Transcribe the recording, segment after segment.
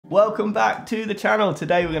Welcome back to the channel.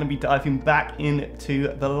 Today we're going to be diving back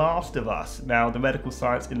into The Last of Us. Now, the medical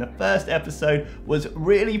science in the first episode was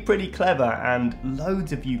really pretty clever, and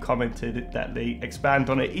loads of you commented that they expand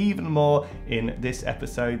on it even more in this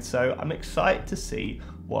episode, so I'm excited to see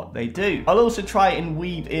what they do. I'll also try and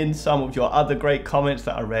weave in some of your other great comments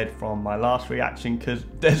that I read from my last reaction, because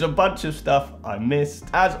there's a bunch of stuff I missed.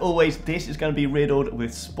 As always, this is going to be riddled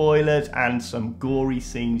with spoilers and some gory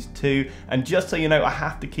scenes too. And just so you know, I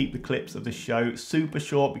have to keep the clips of the show super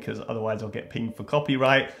short because otherwise I'll get pinged for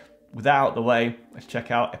copyright. With that out of the way, let's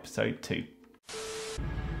check out episode 2.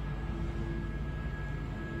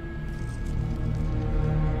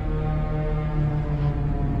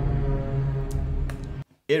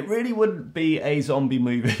 It really wouldn't be a zombie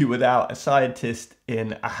movie without a scientist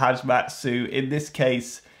in a hazmat suit. In this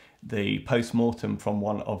case, the post-mortem from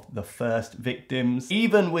one of the first victims.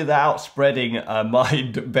 Even without spreading a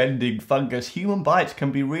mind-bending fungus, human bites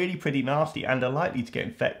can be really pretty nasty and are likely to get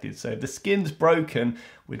infected. So if the skin's broken,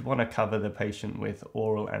 we'd want to cover the patient with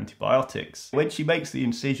oral antibiotics. When she makes the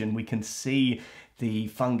incision, we can see the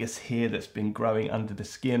fungus here that's been growing under the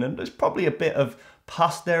skin, and there's probably a bit of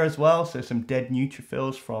pus there as well, so some dead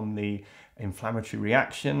neutrophils from the inflammatory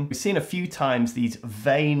reaction. We've seen a few times these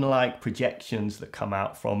vein-like projections that come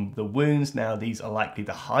out from the wounds. Now these are likely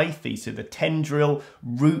the hyphae, so the tendril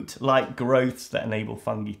root-like growths that enable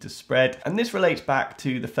fungi to spread. And this relates back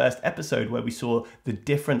to the first episode where we saw the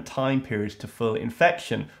different time periods to full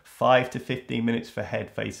infection. 5 to 15 minutes for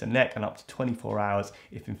head, face and neck, and up to 24 hours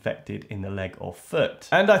if infected in the leg or foot.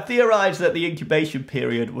 And I theorized that the incubation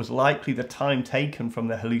period was likely the time taken from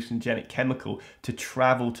the hallucinogenic chemical to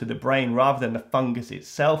travel to the brain rather than the fungus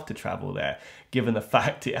itself to travel there, given the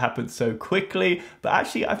fact it happened so quickly. But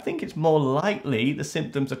actually, I think it's more likely the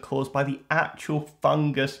symptoms are caused by the actual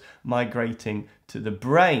fungus migrating to the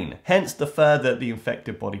brain. Hence, the further the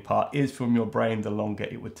infected body part is from your brain, the longer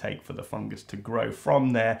it would take for the fungus to grow from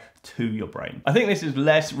there to your brain. I think this is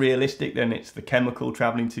less realistic than it's the chemical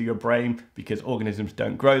traveling to your brain, because organisms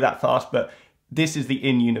don't grow that fast, but this is the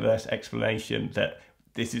in-universe explanation that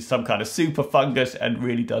this is some kind of super fungus and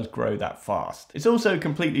really does grow that fast. It's also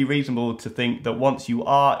completely reasonable to think that once you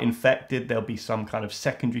are infected, there'll be some kind of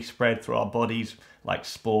secondary spread through our bodies, like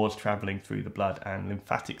spores traveling through the blood and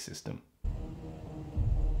lymphatic system.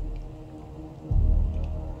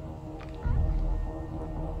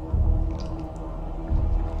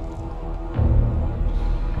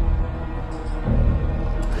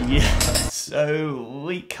 Yeah, so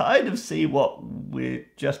we kind of see what we've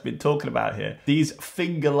just been talking about here. These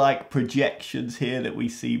finger-like projections here that we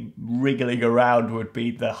see wriggling around would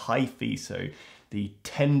be the hyphae, so the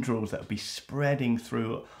tendrils that would be spreading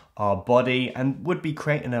through our body and would be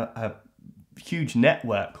creating a huge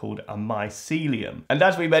network called a mycelium. And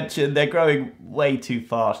as we mentioned, they're growing way too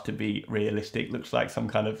fast to be realistic. Looks like some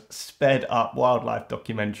kind of sped up wildlife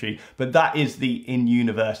documentary, but that is the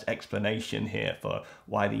in-universe explanation here for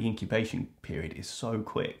why the incubation period is so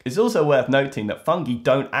quick. It's also worth noting that fungi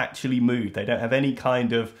don't actually move. They don't have any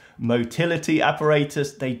kind of motility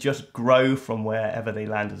apparatus. They just grow from wherever they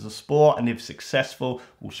land as a spore, and if successful,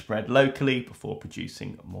 will spread locally before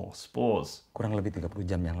producing more spores. Kurang lebih 30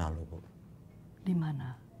 jam yang lalu, Bu. Di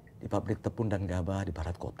mana? Di pabrik tepung dan gabah di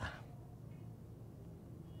barat kota.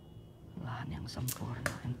 Lahan yang sempurna.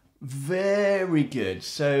 Very good.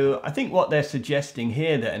 So I think what they're suggesting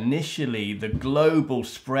here, that initially the global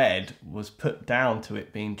spread was put down to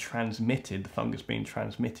it being transmitted, the fungus being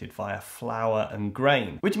transmitted via flour and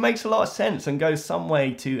grain, which makes a lot of sense and goes some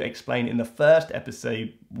way to explain in the first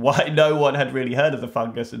episode why no one had really heard of the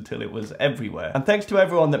fungus until it was everywhere. And thanks to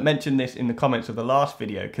everyone that mentioned this in the comments of the last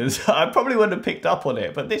video, because I probably wouldn't have picked up on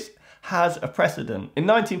it, but this has a precedent. In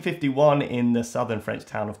 1951, in the southern French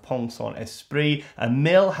town of Pont-Saint-Esprit, a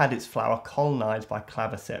mill had its flour colonized by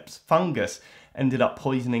claviceps fungus, ended up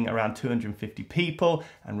poisoning around 250 people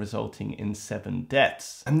and resulting in 7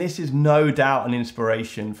 deaths. And this is no doubt an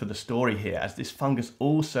inspiration for the story here, as this fungus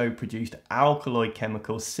also produced alkaloid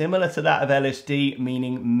chemicals similar to that of LSD,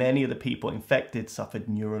 meaning many of the people infected suffered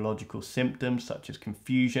neurological symptoms such as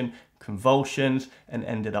confusion, convulsions, and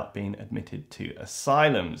ended up being admitted to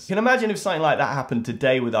asylums. You can imagine if something like that happened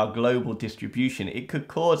today with our global distribution, it could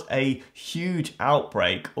cause a huge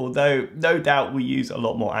outbreak, although no doubt we use a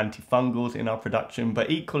lot more antifungals in our production, but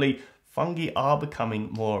equally fungi are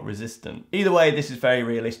becoming more resistant. Either way, this is very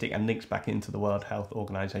realistic and links back into the World Health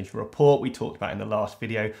Organization report we talked about in the last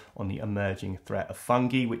video on the emerging threat of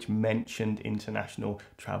fungi, which mentioned international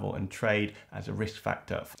travel and trade as a risk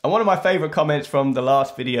factor. And one of my favorite comments from the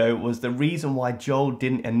last video was the reason why Joel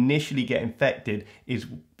didn't initially get infected is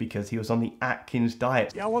because he was on the Atkins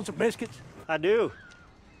diet. Y'all want some biscuits? I do.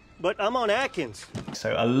 but I'm on Atkins.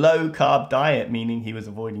 So a low-carb diet, meaning he was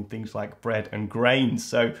avoiding things like bread and grains.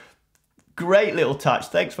 So great little touch.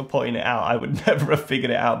 Thanks for pointing it out. I would never have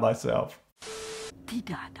figured it out myself.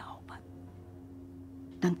 Tidak ada obat.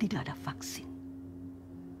 Dan tidak ada vaksin.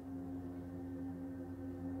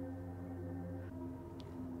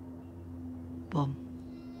 Bom.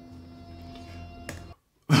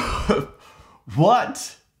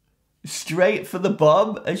 What? Straight for the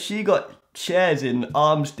bomb? Has she got shares in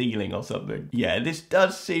arms dealing or something? Yeah, this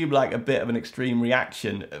does seem like a bit of an extreme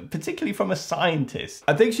reaction, particularly from a scientist.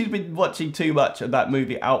 I think she's been watching too much of that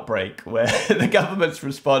movie Outbreak, where the government's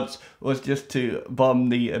response was just to bomb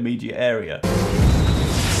the immediate area.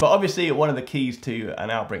 But obviously one of the keys to an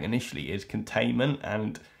outbreak initially is containment,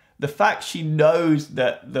 and the fact she knows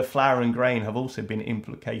that the flour and grain have also been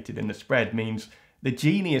implicated in the spread means the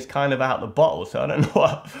genie is kind of out the bottle, so I don't know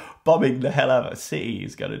what bombing the hell out of a city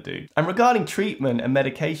is going to do. And regarding treatment and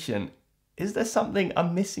medication, is there something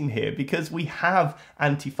I'm missing here? Because we have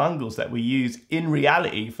antifungals that we use in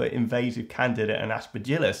reality for invasive Candida and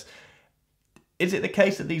Aspergillus. Is it the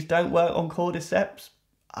case that these don't work on cordyceps?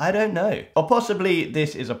 I don't know. Or possibly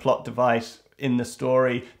this is a plot device in the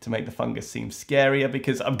story to make the fungus seem scarier,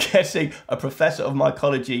 because I'm guessing a professor of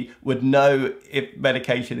mycology would know if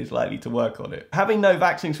medication is likely to work on it. Having no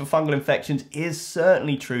vaccines for fungal infections is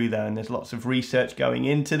certainly true though, and there's lots of research going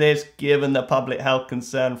into this, given the public health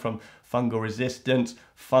concern from fungal resistance,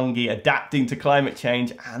 fungi adapting to climate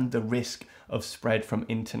change, and the risk of spread from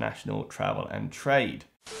international travel and trade.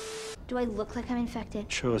 Do I look like I'm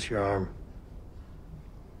infected? Show us your arm.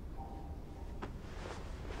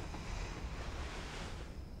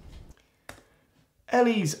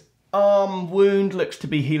 Ellie's arm wound looks to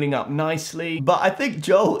be healing up nicely, but I think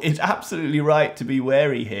Joel is absolutely right to be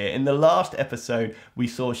wary here. In the last episode, we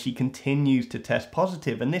saw she continues to test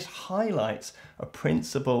positive, and this highlights a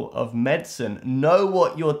principle of medicine. Know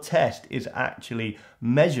what your test is actually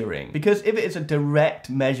measuring. Because if it is a direct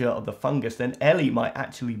measure of the fungus, then Ellie might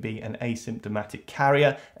actually be an asymptomatic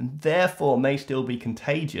carrier and therefore may still be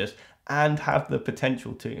contagious and have the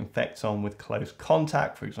potential to infect someone with close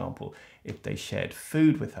contact, for example, if they shared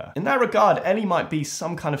food with her. In that regard, Ellie might be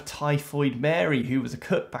some kind of typhoid Mary who was a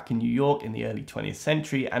cook back in New York in the early 20th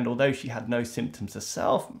century, and although she had no symptoms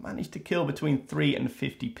herself, managed to kill between 3 and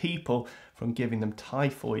 50 people from giving them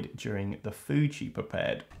typhoid during the food she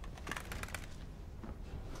prepared.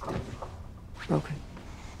 Broken.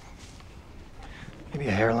 Maybe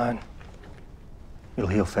a hairline. It'll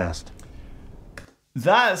heal fast.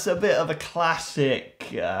 That's a bit of a classic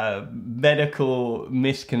medical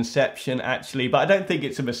misconception, actually, but I don't think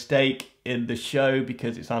it's a mistake in the show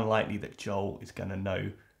because it's unlikely that Joel is going to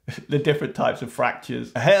know the different types of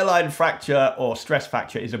fractures. A hairline fracture or stress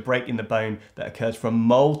fracture is a break in the bone that occurs from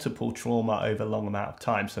multiple trauma over a long amount of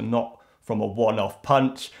time, so not from a one-off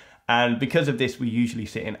punch. And because of this, we usually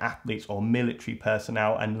see it in athletes or military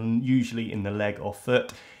personnel, and usually in the leg or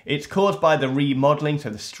foot. It's caused by the remodeling, so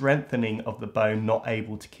the strengthening of the bone not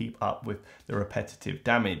able to keep up with the repetitive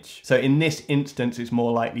damage. So in this instance, it's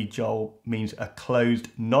more likely Joel means a closed,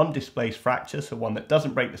 non-displaced fracture, so one that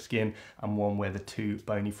doesn't break the skin, and one where the two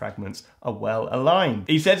bony fragments are well aligned.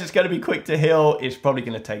 He says it's going to be quick to heal. It's probably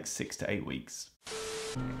going to take 6 to 8 weeks.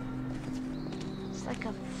 It's like a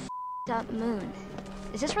f***ed up moon.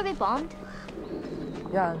 Is this where they bombed?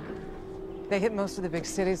 Yeah. They hit most of the big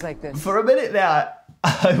cities like this. For a minute there,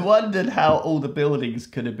 I wondered how all the buildings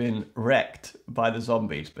could have been wrecked by the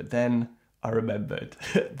zombies, but then I remembered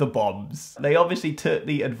the bombs. They obviously took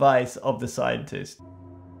the advice of the scientist.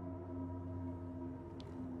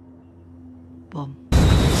 Bom.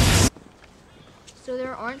 So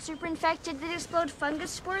there aren't super infected that explode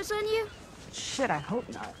fungus spores on you? Shit, I hope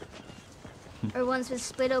not. Or ones with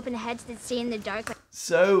split open heads that see in the dark?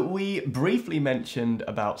 So we briefly mentioned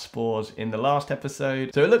about spores in the last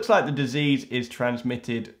episode. So it looks like the disease is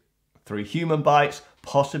transmitted through human bites,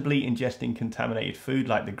 possibly ingesting contaminated food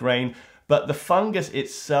like the grain, but the fungus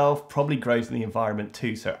itself probably grows in the environment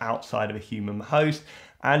too, so outside of a human host,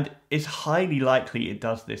 and it's highly likely it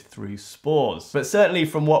does this through spores. But certainly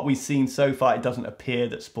from what we've seen so far, it doesn't appear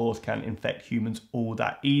that spores can infect humans all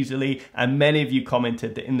that easily, and many of you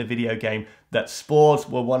commented that in the video game that spores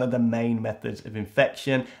were one of the main methods of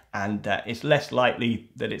infection, and that it's less likely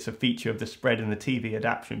that it's a feature of the spread in the TV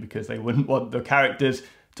adaptation because they wouldn't want the characters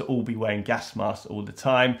to all be wearing gas masks all the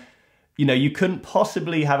time. You know, you couldn't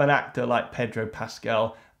possibly have an actor like Pedro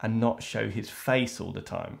Pascal and not show his face all the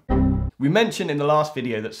time. We mentioned in the last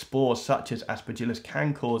video that spores such as Aspergillus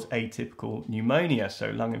can cause atypical pneumonia,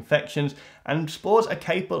 so lung infections, and spores are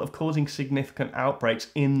capable of causing significant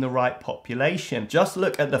outbreaks in the right population. Just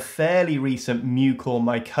look at the fairly recent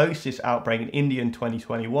mucormycosis outbreak in India in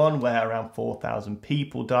 2021, where around 4,000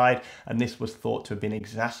 people died, and this was thought to have been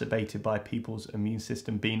exacerbated by people's immune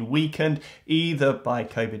system being weakened, either by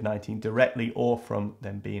COVID-19 directly or from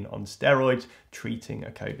them being on steroids treating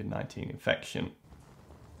a COVID-19 infection.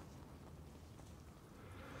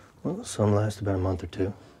 Well, some last about a month or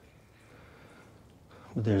two.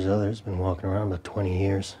 But there's others been walking around about 20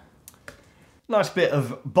 years. Nice bit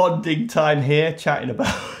of bonding time here, chatting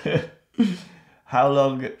about how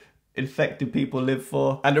long infected people live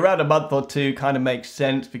for. And around a month or two kind of makes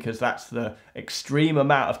sense because that's the extreme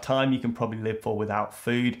amount of time you can probably live for without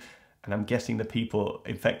food. And I'm guessing the people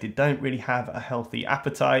infected don't really have a healthy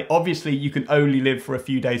appetite. Obviously, you can only live for a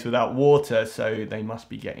few days without water, so they must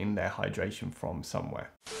be getting their hydration from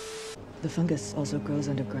somewhere. The fungus also grows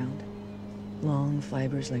underground. Long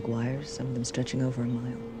fibers like wires, some of them stretching over a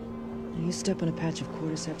mile. You step on a patch of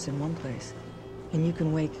cordyceps in one place, and you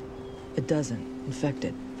can wake a dozen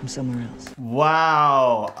infected from somewhere else.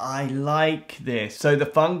 Wow, I like this. So the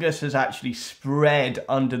fungus has actually spread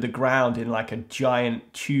under the ground in like a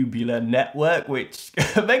giant tubular network, which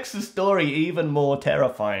makes the story even more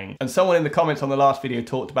terrifying. And someone in the comments on the last video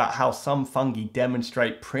talked about how some fungi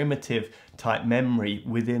demonstrate primitive type memory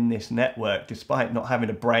within this network, despite not having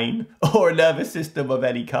a brain or a nervous system of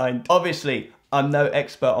any kind. Obviously, I'm no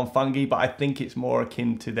expert on fungi, but I think it's more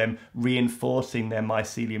akin to them reinforcing their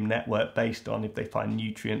mycelium network based on if they find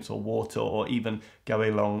nutrients or water or even go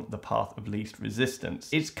along the path of least resistance.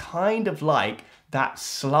 It's kind of like that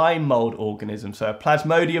slime mold organism. So a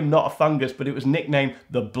plasmodium, not a fungus, but it was nicknamed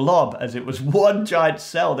the blob as it was one giant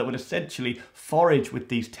cell that would essentially forage with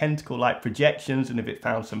these tentacle-like projections, and if it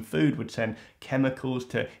found some food would send chemicals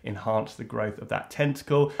to enhance the growth of that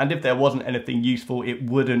tentacle. And if there wasn't anything useful, it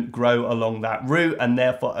wouldn't grow along that route, and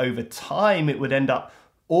therefore over time it would end up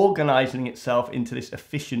organizing itself into this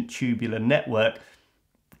efficient tubular network,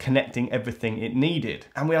 connecting everything it needed.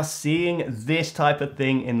 And we are seeing this type of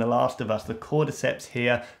thing in The Last of Us. The cordyceps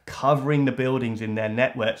here covering the buildings in their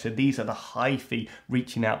network. So these are the hyphae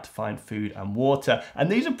reaching out to find food and water.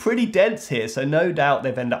 And these are pretty dense here, so no doubt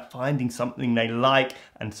they've ended up finding something they like,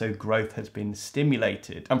 and so growth has been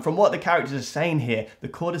stimulated. And from what the characters are saying here, the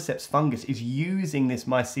cordyceps fungus is using this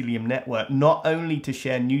mycelium network not only to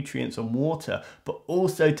share nutrients and water, but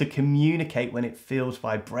also to communicate when it feels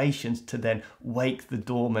vibrations to then wake the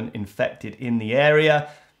dormant infected in the area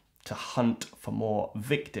to hunt for more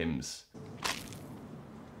victims.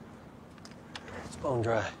 It's bone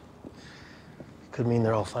dry. Could mean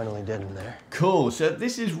they're all finally dead in there. Cool, so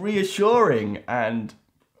this is reassuring, and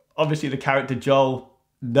obviously the character Joel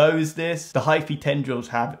knows this. The hyphae tendrils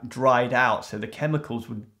have dried out, so the chemicals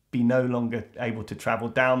would be no longer able to travel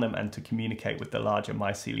down them and to communicate with the larger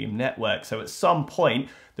mycelium network. So at some point,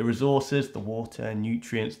 the resources, the water and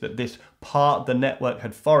nutrients that this part of the network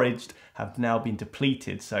had foraged have now been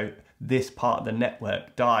depleted. So this part of the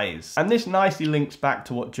network dies. And this nicely links back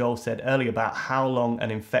to what Joel said earlier about how long an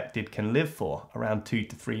infected can live for, around 2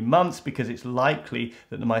 to 3 months, because it's likely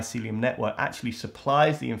that the mycelium network actually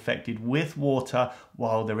supplies the infected with water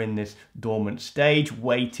while they're in this dormant stage,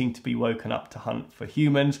 waiting to be woken up to hunt for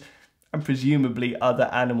humans, and presumably other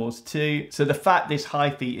animals too. So the fact this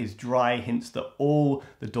hyphae is dry hints that all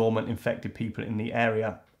the dormant infected people in the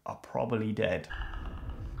area are probably dead.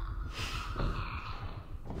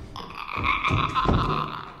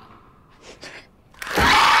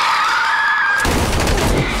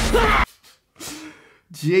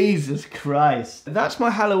 Jesus Christ. That's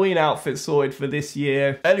my Halloween outfit sorted for this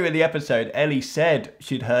year. Earlier in the episode, Ellie said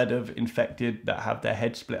she'd heard of infected that have their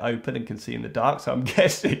head split open and can see in the dark, so I'm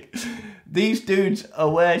guessing these dudes are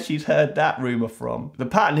where she's heard that rumour from. The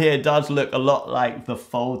pattern here does look a lot like the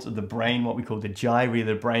folds of the brain, what we call the gyri of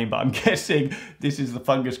the brain, but I'm guessing this is the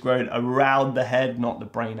fungus growing around the head, not the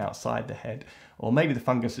brain outside the head. Or maybe the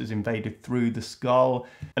fungus has invaded through the skull.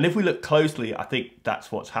 And if we look closely, I think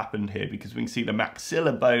that's what's happened here, because we can see the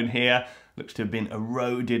maxilla bone here looks to have been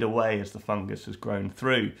eroded away as the fungus has grown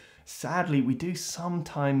through. Sadly, we do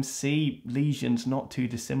sometimes see lesions not too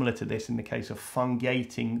dissimilar to this in the case of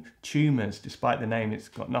fungating tumours. Despite the name, it's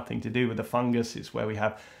got nothing to do with the fungus. It's where we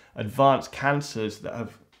have advanced cancers that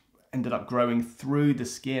have ended up growing through the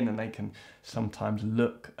skin, and they can sometimes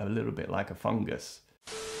look a little bit like a fungus.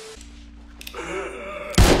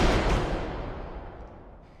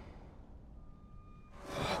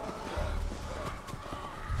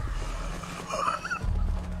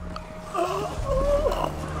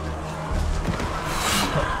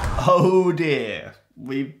 Oh dear.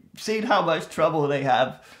 We've seen how much trouble they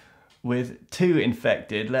have with 2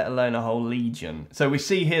 infected, let alone a whole legion. So we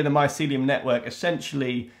see here the Mycelium network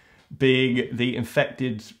essentially being the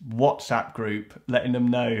infected's WhatsApp group, letting them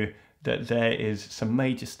know that there is some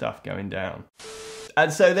major stuff going down.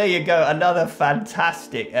 And so there you go, another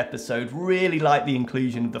fantastic episode. Really like the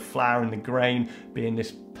inclusion of the flower and the grain being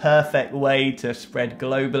this perfect way to spread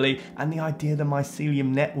globally, and the idea of the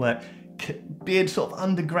Mycelium network being sort of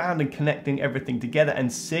underground and connecting everything together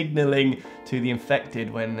and signaling to the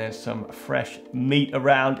infected when there's some fresh meat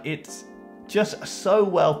around. It's just so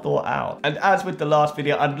well thought out. And as with the last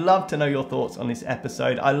video, I'd love to know your thoughts on this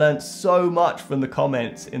episode. I learned so much from the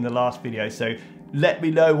comments in the last video, so let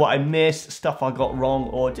me know what I missed, stuff I got wrong,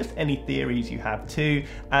 or just any theories you have too.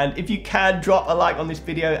 And if you can, drop a like on this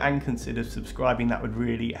video and consider subscribing. That would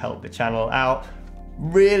really help the channel out.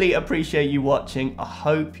 Really appreciate you watching. I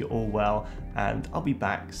hope you're all well, and I'll be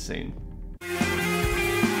back soon.